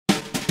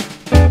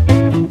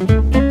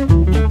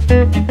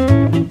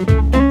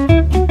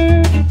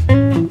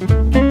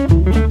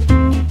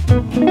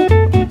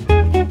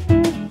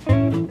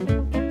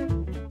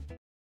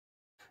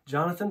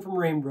Jonathan from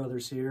Rain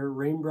Brothers here,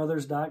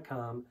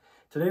 rainbrothers.com.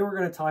 Today we're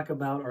going to talk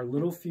about our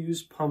little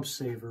fuse pump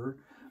saver.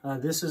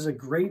 This is a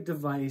great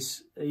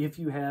device if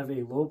you have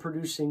a low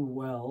producing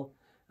well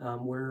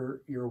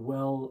where your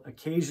well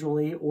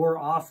occasionally or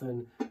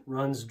often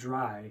runs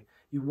dry.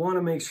 You want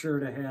to make sure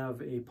to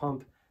have a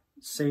pump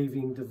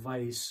saving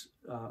device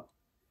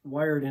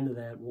wired into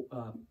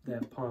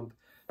that pump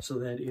so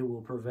that it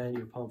will prevent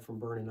your pump from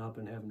burning up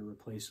and having to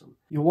replace them.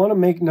 You want to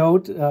make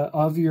note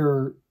of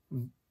your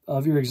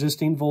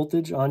existing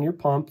voltage on your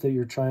pump that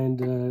you're trying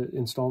to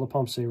install the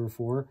pump saver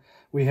for.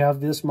 We have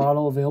this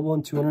model available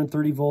in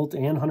 230 volt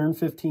and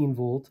 115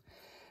 volt.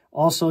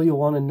 Also, you'll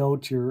want to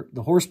note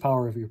the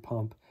horsepower of your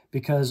pump,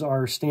 because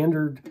our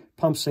standard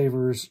pump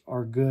savers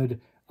are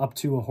good up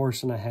to 1.5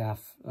 horse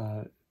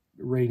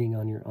rating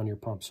on your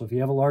pump. So if you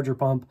have a larger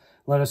pump,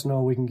 let us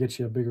know. We can get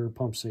you a bigger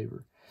pump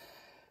saver.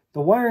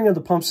 The wiring of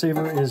the pump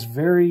saver is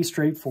very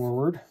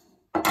straightforward.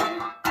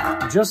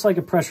 Just like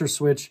a pressure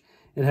switch,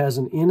 it has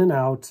an in and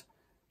out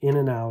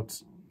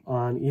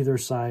on either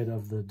side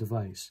of the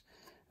device.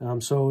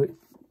 So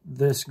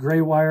this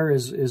gray wire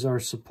is our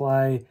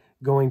supply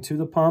going to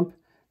the pump.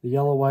 The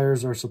yellow wire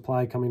is our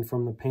supply coming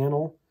from the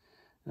panel.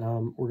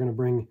 We're going to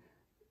bring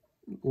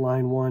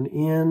line 1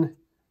 in,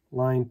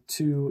 line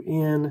 2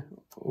 in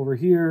over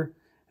here,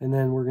 and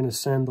then we're going to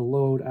send the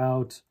load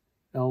out,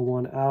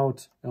 L1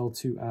 out,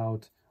 L2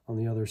 out on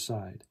the other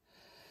side.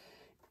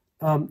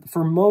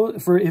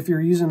 For if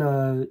you're using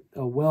a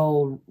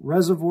well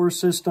reservoir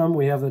system,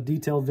 we have a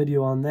detailed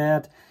video on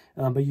that,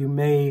 but you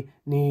may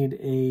need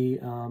a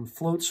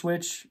float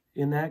switch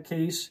in that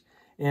case,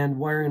 and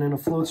wiring in a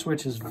float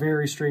switch is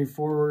very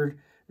straightforward.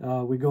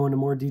 We go into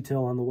more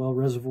detail on the well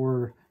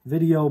reservoir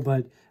video,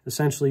 but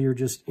essentially you're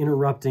just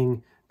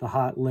interrupting the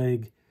hot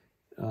leg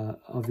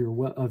of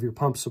your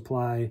pump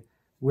supply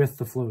with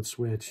the float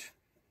switch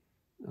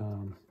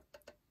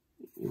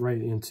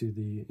right into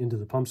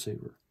the pump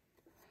saver.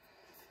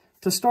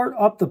 To start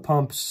up the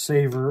pump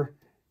saver,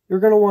 you're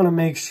going to want to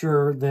make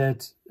sure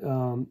that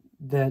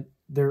that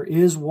there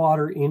is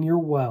water in your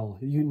well.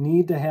 You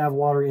need to have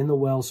water in the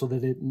well so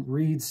that it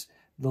reads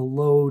the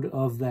load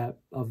of that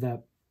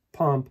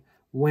pump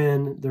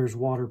when there's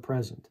water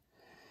present.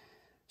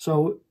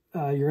 So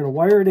you're going to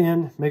wire it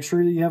in, make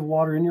sure that you have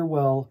water in your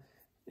well,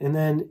 and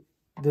then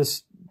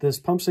this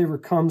pump saver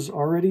comes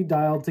already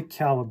dialed to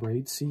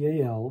calibrate,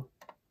 CAL.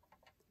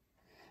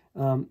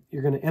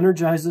 You're going to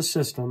energize the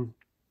system,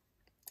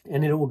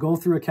 and it will go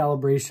through a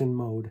calibration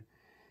mode.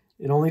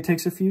 It only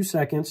takes a few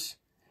seconds.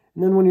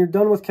 And then when you're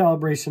done with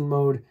calibration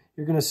mode,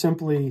 you're going to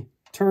simply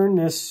turn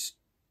this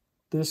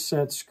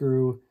set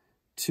screw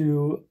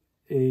to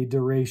a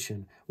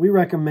duration. We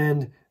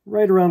recommend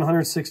right around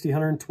 160,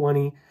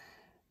 120.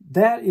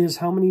 That is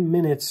how many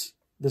minutes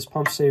this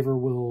pump saver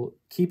will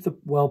keep the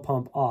well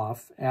pump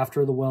off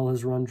after the well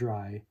has run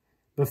dry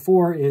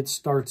before it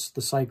starts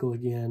the cycle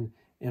again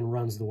and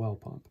runs the well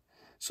pump.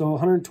 So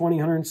 120,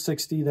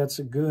 160, that's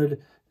a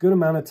good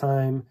amount of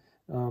time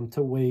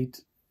to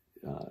wait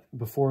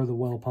before the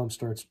well pump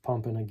starts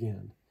pumping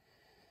again.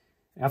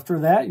 After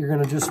that, you're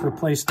going to just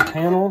replace the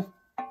panel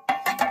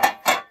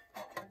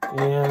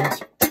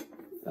and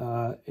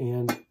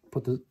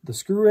put the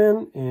screw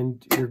in,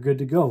 and you're good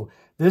to go.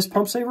 This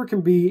pump saver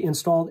can be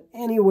installed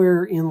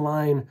anywhere in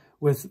line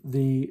with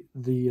the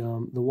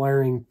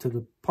wiring to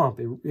the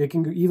pump. It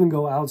can even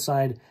go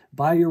outside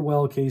by your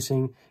well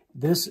casing.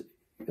 This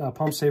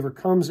pump saver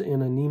comes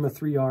in a NEMA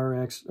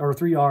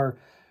 3R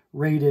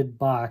rated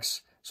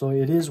box, so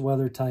it is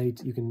weather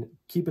tight. You can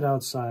keep it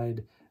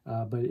outside,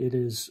 but it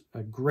is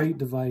a great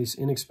device,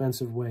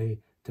 inexpensive way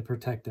to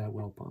protect that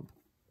well pump.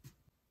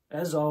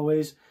 As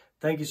always,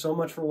 thank you so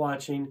much for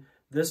watching.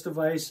 This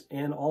device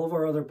and all of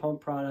our other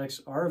pump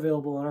products are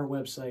available on our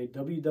website,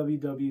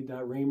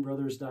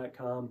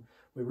 www.rainbrothers.com.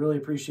 We really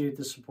appreciate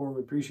the support.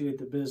 We appreciate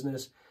the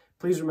business.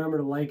 Please remember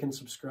to like and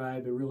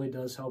subscribe. It really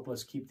does help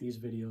us keep these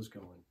videos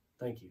going.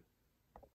 Thank you.